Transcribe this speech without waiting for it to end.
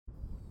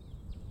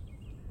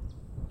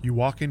You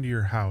walk into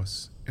your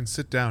house and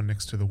sit down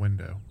next to the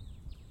window.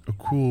 A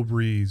cool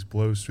breeze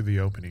blows through the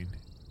opening,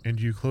 and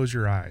you close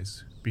your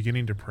eyes,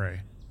 beginning to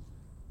pray.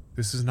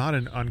 This is not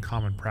an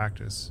uncommon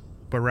practice,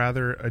 but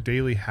rather a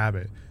daily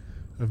habit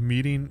of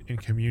meeting and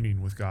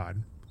communing with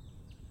God.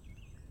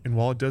 And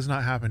while it does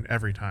not happen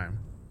every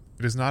time,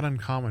 it is not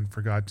uncommon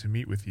for God to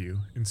meet with you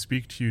and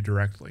speak to you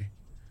directly.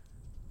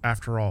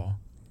 After all,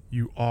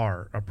 you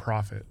are a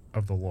prophet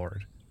of the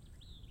Lord.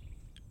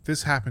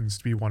 This happens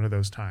to be one of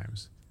those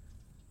times.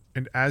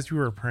 And as you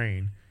are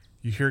praying,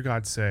 you hear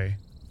God say,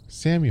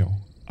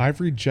 "Samuel, I've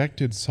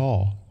rejected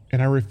Saul,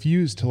 and I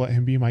refuse to let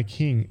him be my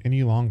king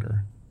any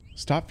longer.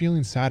 Stop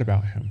feeling sad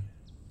about him.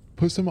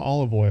 Put some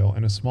olive oil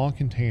in a small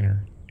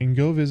container and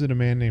go visit a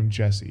man named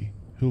Jesse,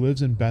 who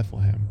lives in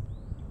Bethlehem.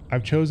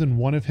 I've chosen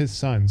one of his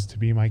sons to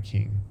be my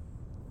king."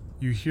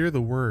 You hear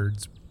the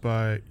words,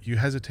 but you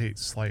hesitate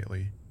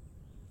slightly.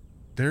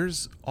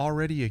 "There's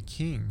already a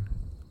king,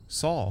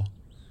 Saul,"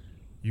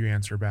 you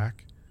answer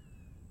back.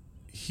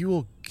 "He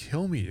will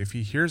kill me if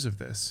he hears of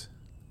this."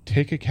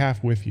 "Take a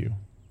calf with you,"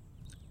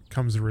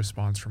 comes the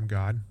response from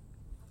God.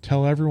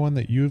 "Tell everyone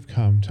that you have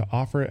come to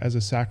offer it as a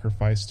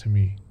sacrifice to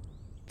me.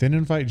 Then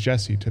invite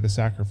Jesse to the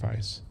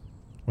sacrifice.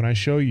 When I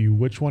show you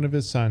which one of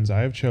his sons I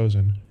have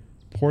chosen,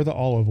 pour the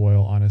olive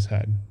oil on his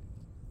head."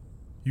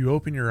 You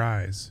open your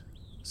eyes,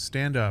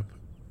 stand up,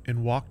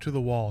 and walk to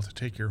the wall to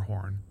take your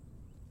horn.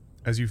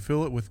 As you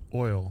fill it with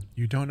oil,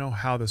 you don't know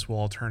how this will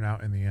all turn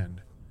out in the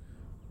end.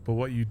 But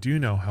what you do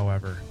know,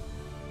 however,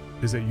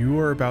 is that you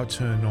are about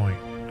to anoint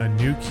a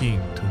new king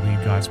to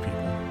lead God's people.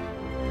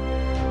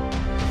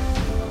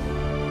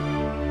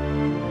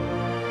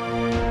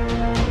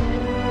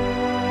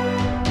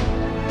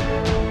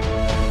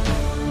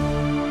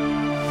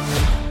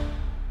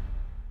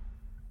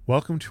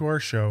 Welcome to our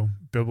show,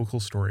 Biblical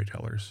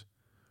Storytellers.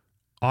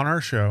 On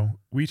our show,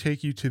 we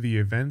take you to the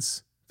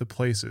events, the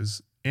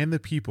places, and the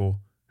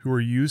people who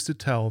are used to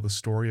tell the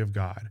story of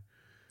God.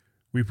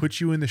 We put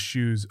you in the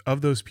shoes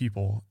of those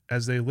people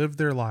as they live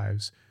their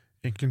lives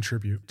and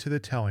contribute to the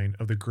telling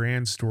of the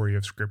grand story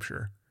of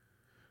Scripture.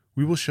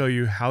 We will show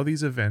you how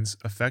these events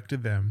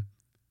affected them,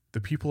 the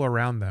people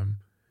around them,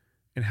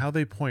 and how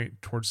they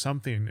point towards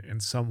something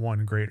and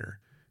someone greater,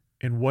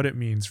 and what it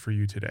means for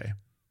you today.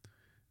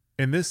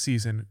 In this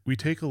season, we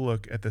take a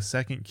look at the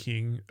second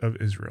king of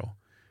Israel.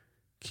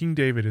 King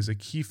David is a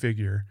key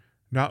figure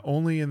not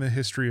only in the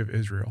history of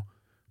Israel,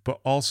 but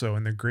also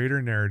in the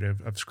greater narrative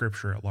of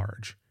Scripture at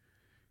large.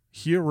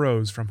 He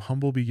arose from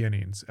humble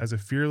beginnings as a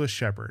fearless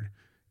shepherd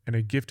and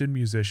a gifted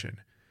musician,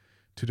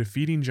 to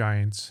defeating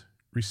giants,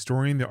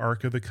 restoring the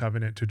Ark of the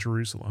Covenant to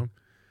Jerusalem,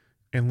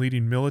 and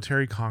leading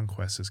military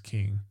conquests as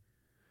king.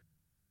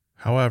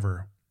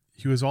 However,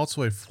 he was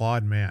also a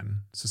flawed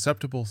man,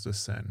 susceptible to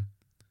sin.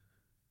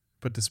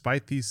 But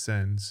despite these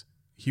sins,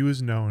 he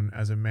was known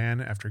as a man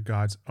after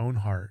God's own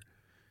heart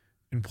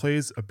and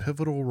plays a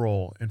pivotal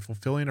role in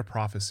fulfilling a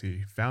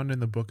prophecy found in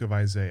the book of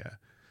Isaiah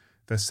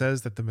that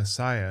says that the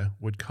Messiah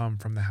would come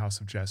from the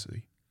house of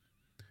Jesse.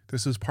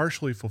 This is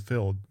partially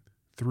fulfilled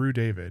through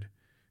David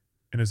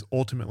and is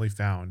ultimately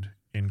found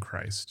in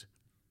Christ.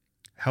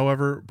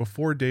 However,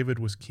 before David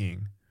was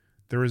king,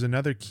 there was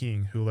another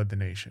king who led the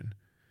nation.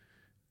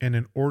 And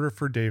in order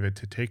for David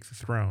to take the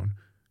throne,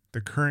 the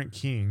current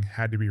king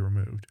had to be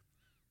removed.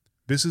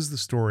 This is the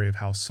story of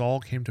how Saul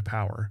came to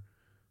power,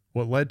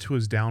 what led to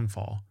his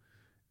downfall,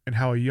 and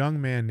how a young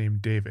man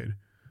named David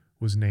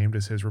was named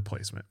as his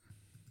replacement.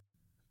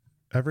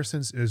 Ever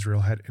since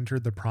Israel had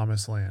entered the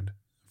Promised Land,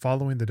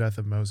 following the death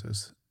of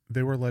Moses,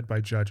 they were led by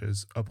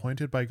judges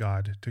appointed by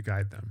God to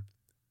guide them.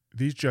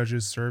 These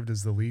judges served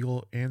as the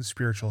legal and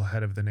spiritual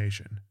head of the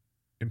nation,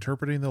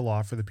 interpreting the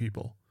law for the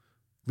people,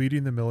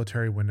 leading the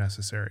military when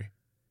necessary,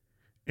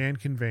 and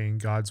conveying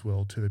God's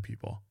will to the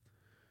people.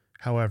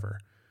 However,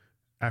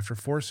 after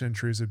 4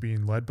 centuries of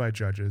being led by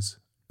judges,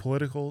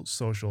 political,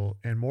 social,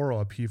 and moral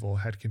upheaval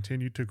had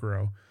continued to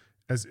grow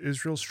as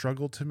Israel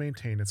struggled to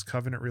maintain its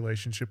covenant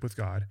relationship with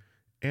God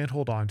and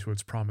hold on to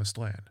its promised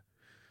land.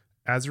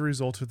 As a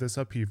result of this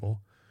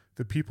upheaval,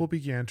 the people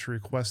began to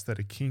request that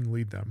a king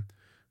lead them,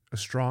 a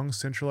strong,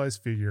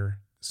 centralized figure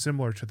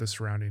similar to the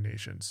surrounding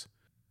nations.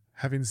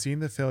 Having seen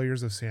the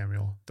failures of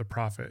Samuel, the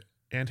prophet,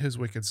 and his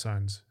wicked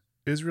sons,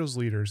 Israel's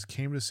leaders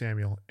came to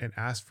Samuel and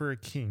asked for a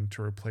king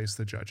to replace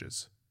the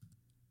judges.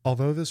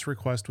 Although this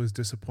request was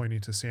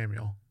disappointing to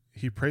Samuel,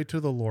 he prayed to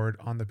the Lord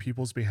on the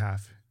people's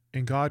behalf,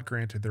 and God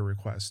granted their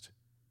request,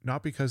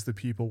 not because the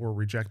people were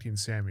rejecting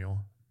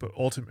Samuel, but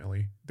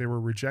ultimately they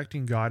were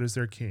rejecting God as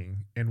their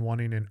king and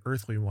wanting an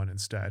earthly one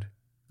instead.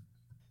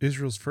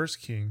 Israel's first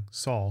king,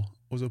 Saul,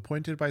 was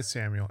appointed by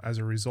Samuel as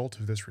a result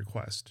of this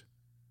request.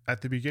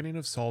 At the beginning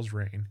of Saul's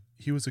reign,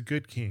 he was a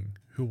good king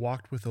who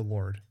walked with the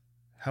Lord.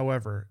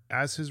 However,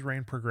 as his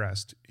reign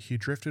progressed, he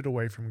drifted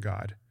away from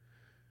God.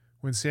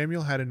 When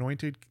Samuel had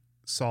anointed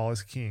Saul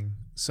as king,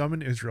 some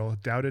in Israel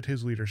doubted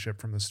his leadership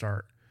from the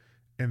start,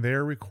 and they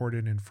are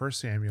recorded in 1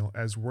 Samuel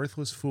as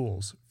worthless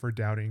fools for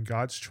doubting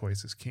God's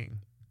choice as king.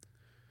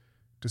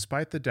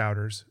 Despite the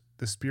doubters,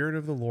 the Spirit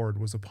of the Lord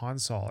was upon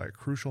Saul at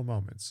crucial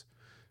moments,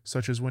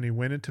 such as when he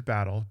went into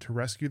battle to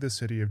rescue the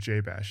city of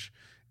Jabesh,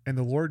 and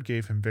the Lord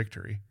gave him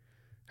victory.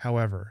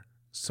 However,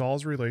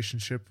 Saul's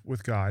relationship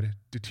with God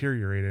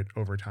deteriorated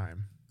over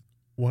time.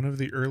 One of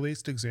the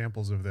earliest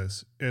examples of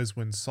this is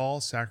when Saul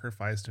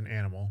sacrificed an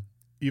animal,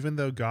 even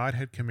though God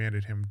had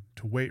commanded him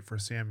to wait for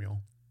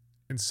Samuel.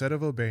 Instead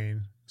of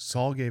obeying,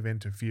 Saul gave in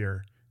to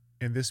fear,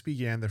 and this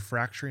began the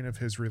fracturing of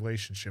his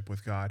relationship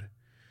with God.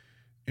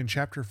 In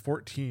chapter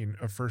 14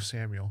 of 1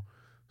 Samuel,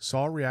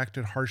 Saul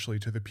reacted harshly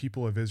to the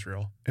people of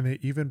Israel, and they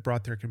even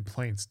brought their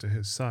complaints to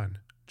his son,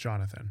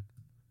 Jonathan.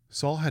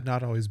 Saul had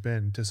not always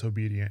been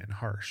disobedient and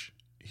harsh.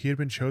 He had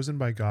been chosen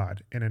by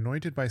God and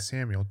anointed by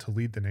Samuel to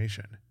lead the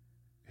nation.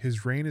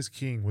 His reign as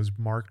king was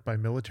marked by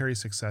military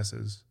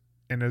successes,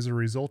 and as a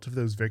result of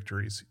those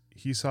victories,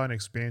 he saw an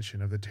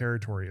expansion of the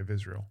territory of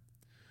Israel.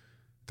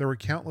 There were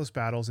countless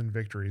battles and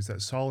victories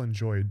that Saul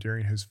enjoyed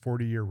during his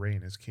 40-year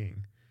reign as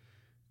king.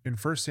 In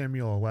 1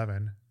 Samuel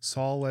 11,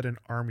 Saul led an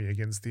army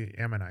against the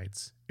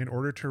Ammonites in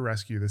order to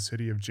rescue the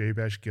city of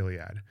Jabesh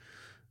Gilead,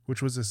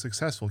 which was a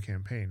successful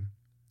campaign.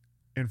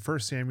 In 1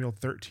 Samuel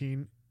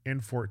 13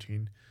 and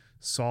 14,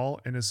 Saul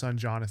and his son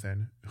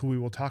Jonathan, who we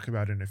will talk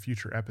about in a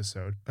future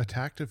episode,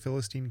 attacked a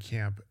Philistine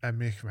camp at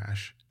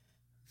Michmash.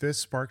 This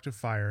sparked a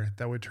fire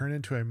that would turn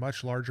into a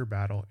much larger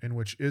battle in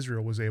which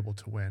Israel was able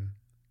to win.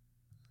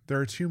 There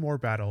are two more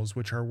battles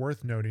which are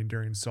worth noting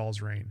during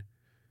Saul's reign.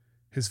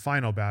 His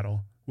final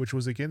battle, which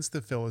was against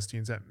the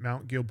Philistines at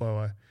Mount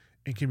Gilboa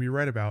and can be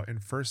read about in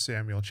 1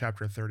 Samuel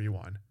chapter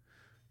 31.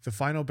 The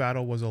final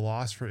battle was a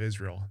loss for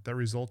Israel that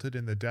resulted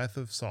in the death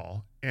of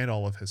Saul and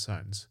all of his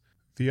sons.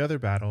 The other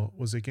battle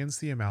was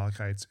against the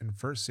Amalekites in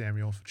 1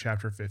 Samuel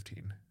chapter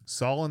 15.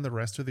 Saul and the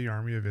rest of the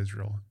army of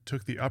Israel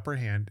took the upper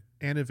hand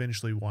and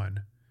eventually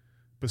won.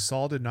 But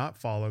Saul did not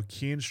follow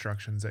key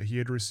instructions that he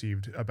had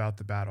received about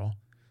the battle.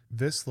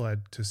 This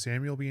led to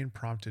Samuel being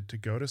prompted to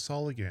go to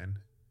Saul again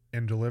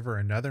and deliver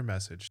another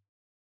message.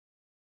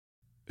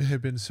 It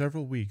had been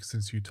several weeks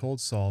since you told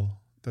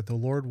Saul that the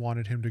Lord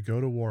wanted him to go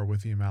to war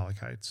with the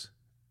Amalekites,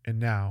 and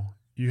now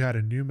you had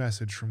a new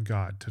message from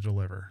God to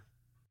deliver.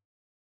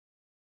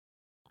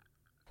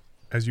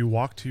 As you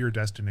walk to your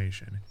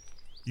destination,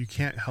 you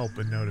can't help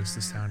but notice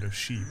the sound of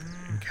sheep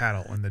and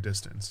cattle in the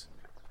distance.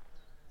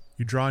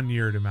 You draw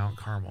near to Mount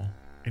Carmel,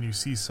 and you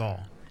see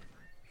Saul.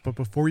 But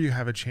before you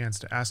have a chance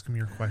to ask him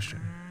your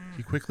question,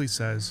 he quickly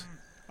says,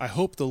 "I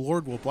hope the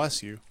Lord will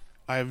bless you.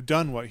 I have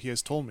done what he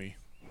has told me."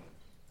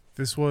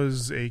 This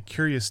was a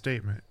curious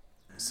statement,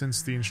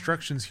 since the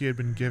instructions he had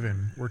been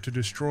given were to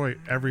destroy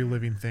every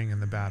living thing in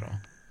the battle.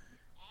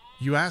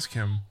 You ask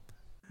him,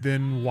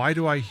 "Then why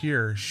do I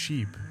hear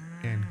sheep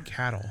and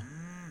cattle?"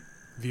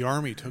 "The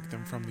army took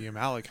them from the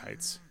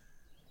Amalekites,"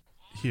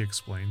 he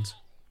explains.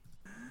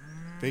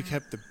 "They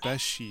kept the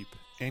best sheep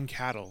and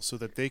cattle so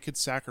that they could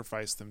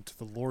sacrifice them to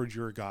the Lord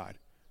your God,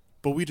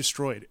 but we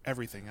destroyed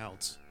everything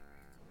else."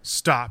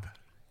 "Stop,"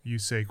 you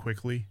say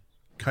quickly,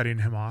 cutting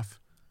him off.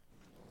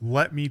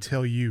 "Let me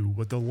tell you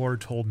what the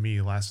Lord told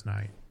me last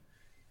night.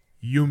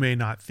 You may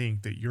not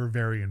think that you're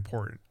very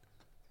important,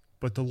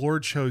 but the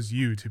Lord chose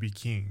you to be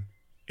king,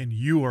 and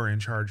you are in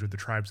charge of the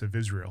tribes of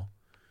Israel.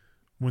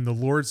 When the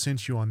Lord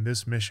sent you on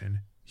this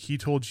mission, he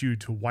told you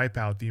to wipe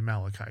out the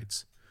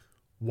Amalekites.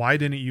 Why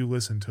didn't you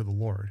listen to the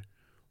Lord?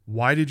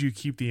 Why did you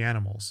keep the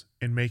animals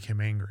and make him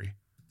angry?"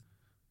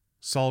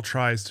 Saul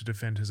tries to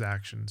defend his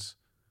actions,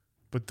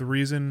 but the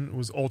reason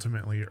was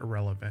ultimately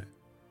irrelevant.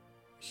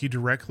 He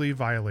directly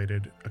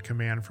violated a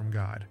command from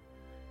God,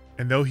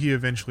 and though he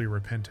eventually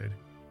repented,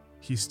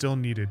 he still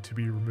needed to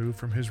be removed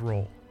from his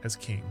role as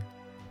king.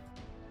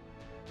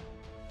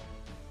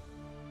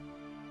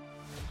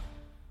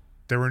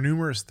 There were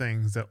numerous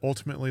things that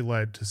ultimately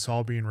led to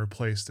Saul being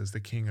replaced as the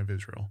king of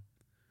Israel.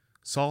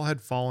 Saul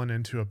had fallen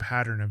into a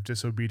pattern of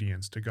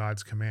disobedience to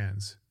God's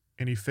commands,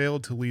 and he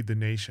failed to lead the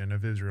nation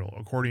of Israel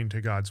according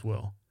to God's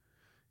will.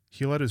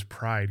 He let his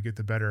pride get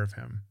the better of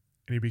him,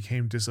 and he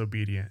became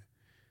disobedient.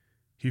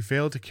 He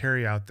failed to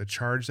carry out the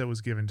charge that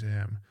was given to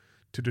him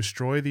to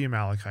destroy the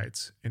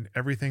Amalekites and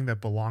everything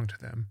that belonged to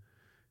them,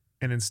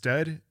 and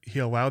instead he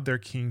allowed their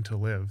king to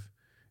live,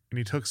 and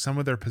he took some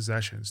of their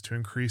possessions to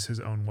increase his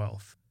own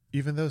wealth.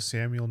 Even though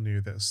Samuel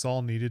knew that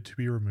Saul needed to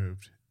be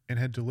removed and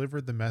had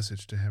delivered the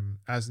message to him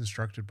as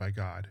instructed by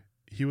God,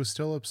 he was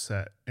still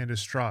upset and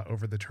distraught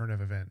over the turn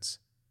of events.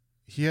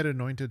 He had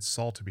anointed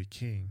Saul to be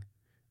king,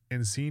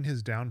 and seeing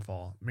his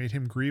downfall made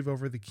him grieve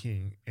over the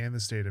king and the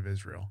state of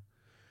Israel.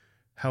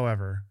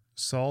 However,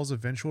 Saul's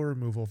eventual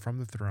removal from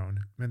the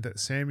throne meant that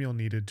Samuel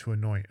needed to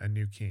anoint a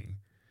new king.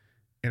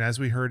 And as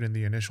we heard in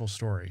the initial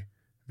story,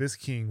 this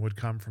king would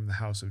come from the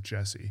house of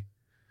Jesse.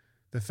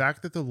 The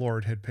fact that the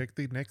Lord had picked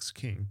the next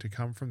king to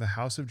come from the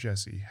house of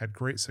Jesse had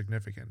great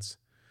significance.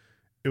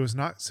 It was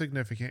not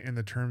significant in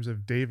the terms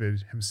of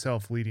David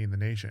himself leading the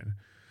nation,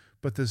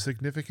 but the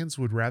significance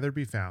would rather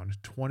be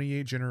found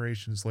 28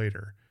 generations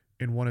later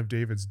in one of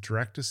David's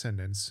direct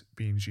descendants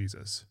being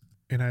Jesus.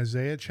 In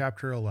Isaiah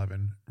chapter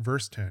 11,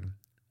 verse 10,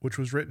 which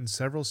was written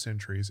several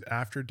centuries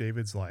after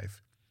David's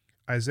life,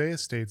 Isaiah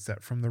states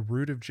that from the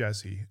root of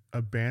Jesse,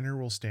 a banner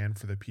will stand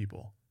for the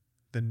people.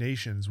 the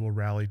nations will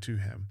rally to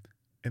him,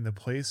 and the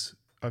place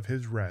of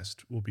his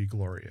rest will be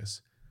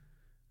glorious.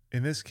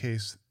 In this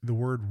case, the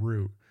word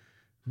root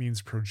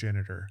means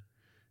progenitor,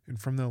 and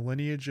from the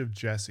lineage of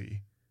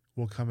Jesse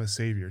will come a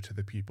savior to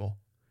the people.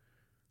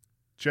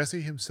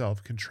 Jesse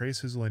himself can trace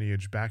his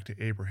lineage back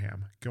to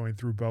Abraham, going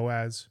through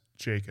Boaz,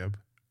 Jacob,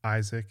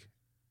 Isaac,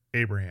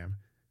 Abraham,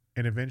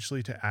 and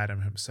eventually to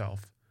Adam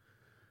himself.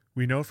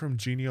 We know from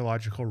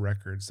genealogical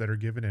records that are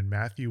given in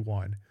Matthew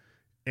 1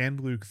 and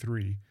Luke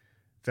 3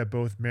 that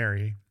both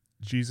Mary,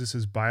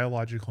 Jesus'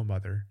 biological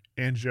mother,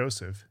 and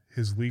Joseph,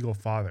 his legal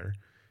father,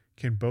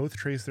 can both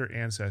trace their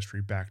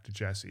ancestry back to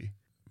Jesse.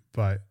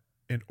 But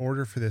in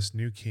order for this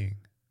new king,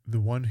 the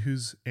one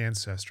whose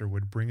ancestor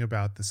would bring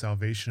about the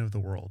salvation of the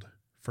world,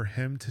 for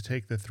him to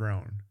take the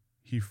throne,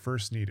 he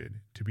first needed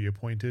to be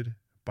appointed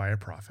by a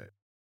prophet.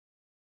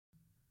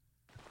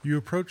 You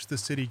approach the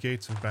city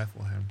gates of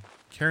Bethlehem,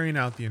 carrying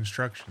out the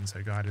instructions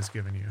that God has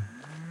given you,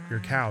 your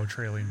cow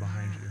trailing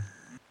behind you.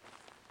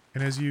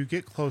 And as you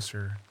get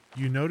closer,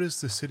 you notice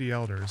the city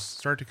elders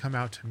start to come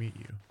out to meet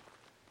you.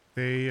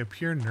 They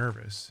appear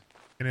nervous,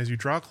 and as you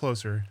draw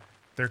closer,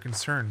 their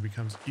concern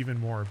becomes even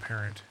more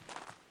apparent.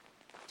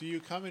 "Do you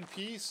come in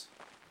peace?"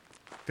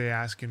 they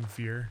ask in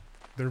fear,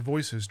 their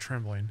voices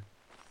trembling.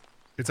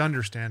 It's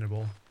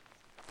understandable.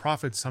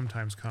 Prophets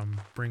sometimes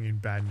come bringing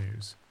bad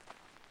news.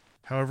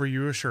 However,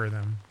 you assure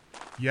them,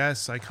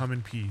 "Yes, I come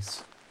in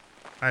peace.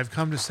 I have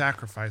come to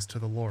sacrifice to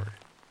the Lord.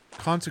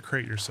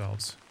 Consecrate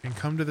yourselves and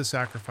come to the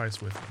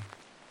sacrifice with me."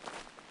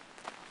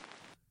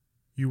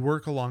 You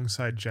work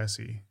alongside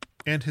Jesse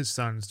and his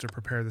sons to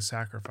prepare the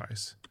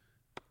sacrifice,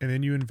 and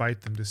then you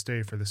invite them to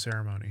stay for the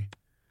ceremony.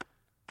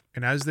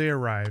 And as they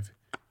arrive,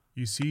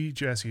 you see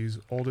Jesse's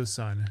oldest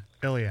son,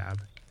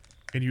 Eliab,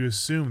 and you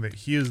assume that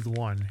he is the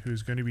one who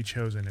is going to be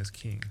chosen as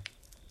king.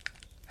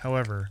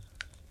 However,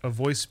 a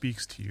voice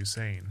speaks to you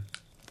saying,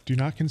 "Do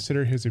not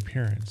consider his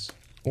appearance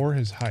or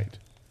his height,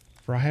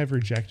 for I have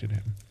rejected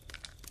him.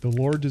 The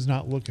Lord does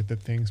not look at the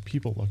things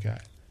people look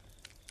at.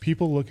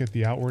 People look at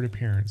the outward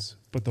appearance,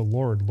 but the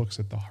Lord looks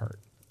at the heart."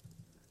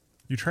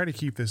 You try to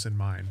keep this in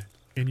mind,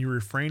 and you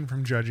refrain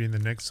from judging the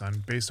next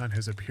son based on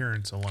his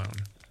appearance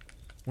alone.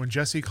 When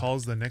Jesse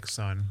calls the next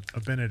son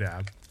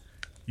Abinadab,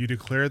 you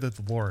declare that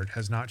the Lord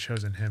has not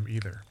chosen him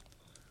either.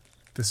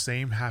 The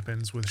same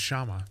happens with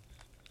Shammah,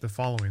 the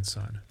following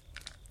son.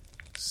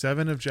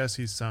 7 of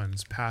Jesse's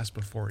sons pass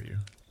before you,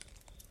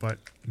 but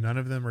none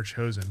of them are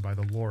chosen by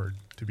the Lord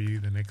to be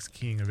the next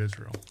king of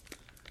Israel.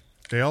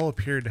 They all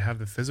appeared to have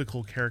the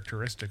physical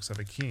characteristics of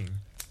a king,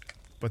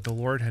 but the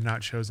Lord had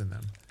not chosen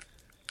them.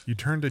 You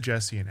turn to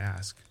Jesse and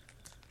ask,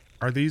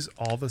 "Are these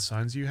all the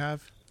sons you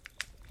have?"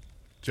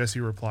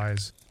 Jesse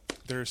replies,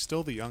 "There is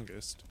still the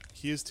youngest.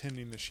 He is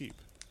tending the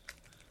sheep."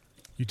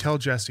 You tell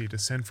Jesse to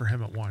send for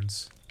him at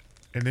once,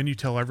 and then you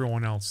tell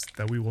everyone else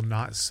that we will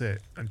not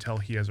sit until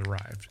he has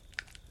arrived.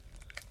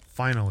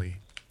 Finally,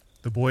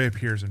 the boy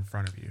appears in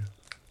front of you,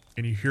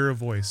 and you hear a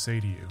voice say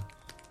to you,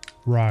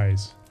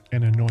 "Rise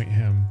and anoint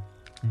him.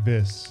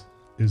 This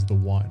is the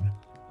one."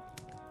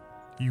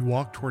 You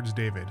walk towards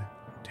David,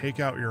 take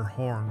out your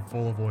horn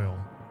full of oil,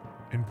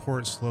 and pour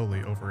it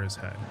slowly over his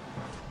head.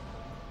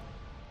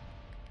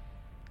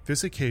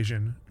 This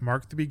occasion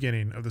marked the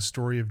beginning of the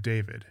story of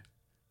David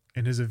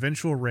and his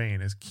eventual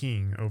reign as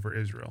king over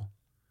Israel.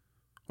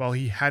 While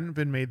he hadn't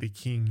been made the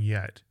king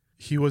yet,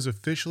 he was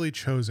officially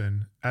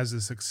chosen as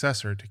the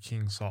successor to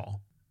King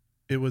Saul.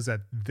 It was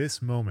at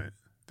this moment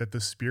that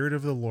the Spirit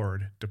of the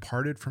Lord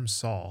departed from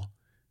Saul,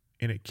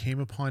 and it came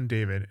upon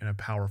David in a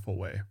powerful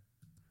way.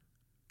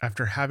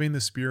 After having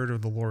the Spirit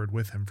of the Lord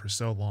with him for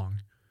so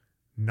long,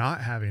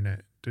 not having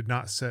it did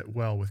not sit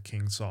well with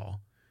King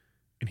Saul,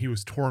 and he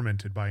was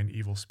tormented by an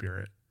evil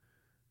spirit.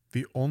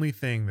 The only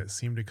thing that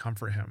seemed to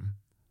comfort him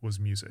was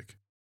music.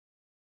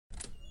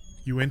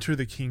 You enter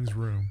the king's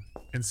room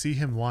and see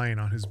him lying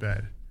on his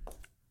bed,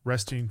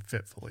 resting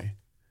fitfully.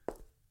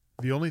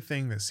 The only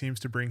thing that seems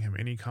to bring him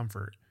any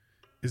comfort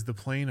is the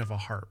playing of a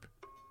harp.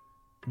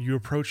 You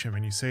approach him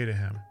and you say to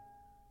him,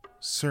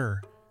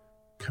 "Sir,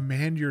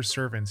 command your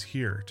servants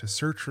here to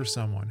search for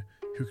someone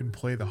who can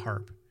play the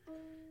harp.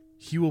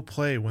 He will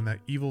play when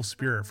that evil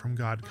spirit from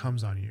God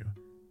comes on you,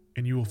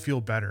 and you will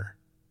feel better."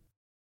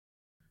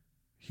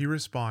 He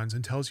responds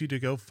and tells you to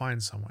go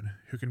find someone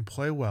who can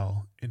play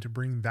well and to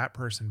bring that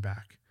person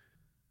back.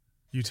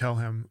 You tell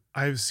him,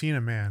 "I have seen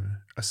a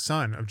man, a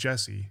son of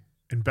Jesse,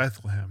 in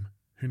Bethlehem,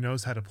 who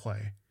knows how to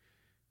play.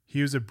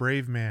 He is a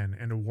brave man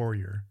and a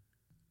warrior.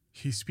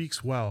 He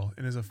speaks well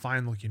and is a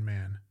fine-looking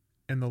man,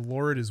 and the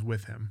Lord is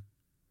with him."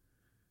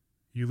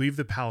 You leave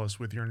the palace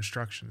with your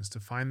instructions to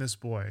find this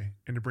boy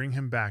and to bring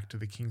him back to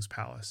the king's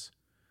palace.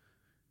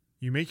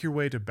 You make your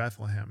way to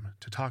Bethlehem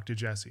to talk to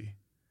Jesse,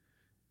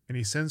 and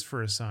he sends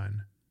for a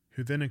son,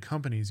 who then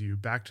accompanies you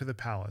back to the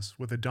palace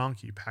with a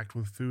donkey packed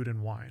with food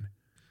and wine.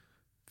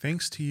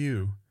 Thanks to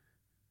you,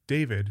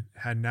 David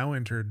had now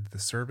entered the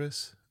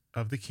service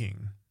of the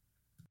king.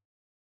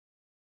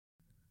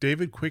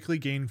 David quickly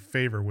gained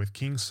favor with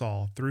King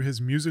Saul through his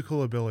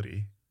musical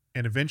ability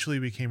and eventually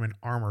became an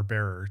armor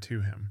bearer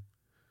to him.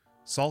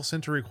 Saul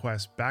sent a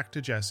request back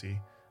to Jesse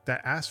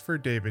that asked for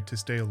David to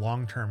stay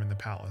long-term in the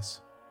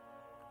palace.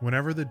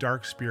 Whenever the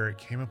dark spirit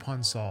came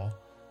upon Saul,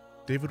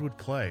 David would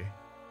play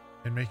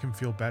and make him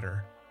feel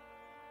better.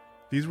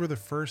 These were the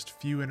first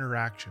few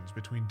interactions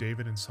between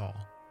David and Saul.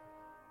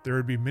 There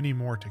would be many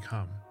more to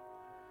come.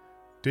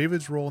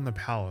 David's role in the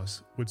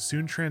palace would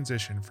soon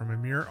transition from a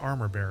mere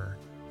armor-bearer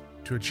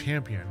to a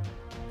champion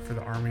for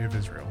the army of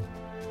Israel.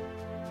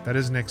 That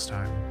is next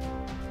time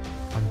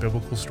on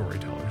Biblical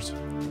Storytellers.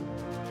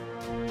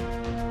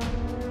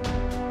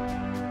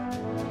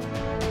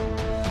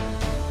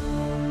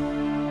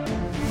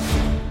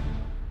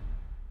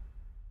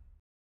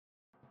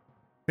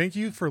 Thank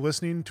you for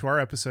listening to our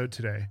episode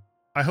today.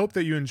 I hope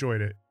that you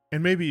enjoyed it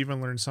and maybe even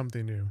learned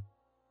something new.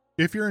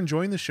 If you're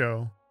enjoying the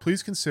show,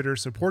 please consider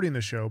supporting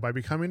the show by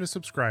becoming a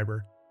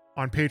subscriber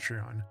on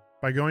Patreon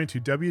by going to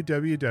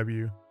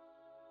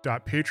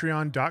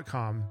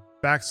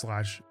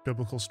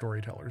www.patreon.com/Biblical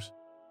Storytellers.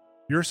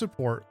 Your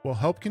support will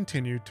help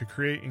continue to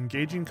create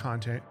engaging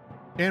content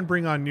and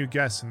bring on new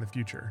guests in the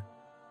future.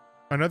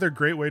 Another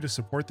great way to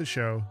support the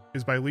show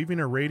is by leaving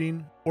a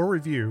rating or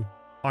review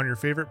on your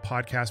favorite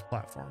podcast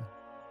platform.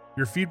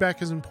 Your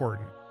feedback is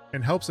important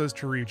and helps us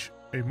to reach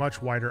a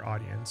much wider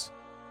audience.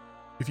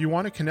 If you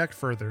want to connect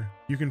further,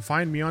 you can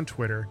find me on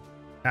Twitter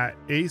at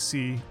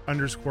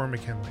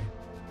AC_McKinley.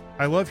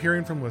 I love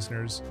hearing from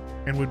listeners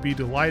and would be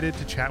delighted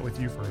to chat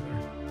with you further.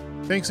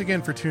 Thanks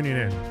again for tuning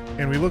in,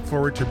 and we look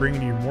forward to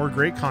bringing you more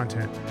great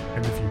content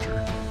in the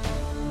future.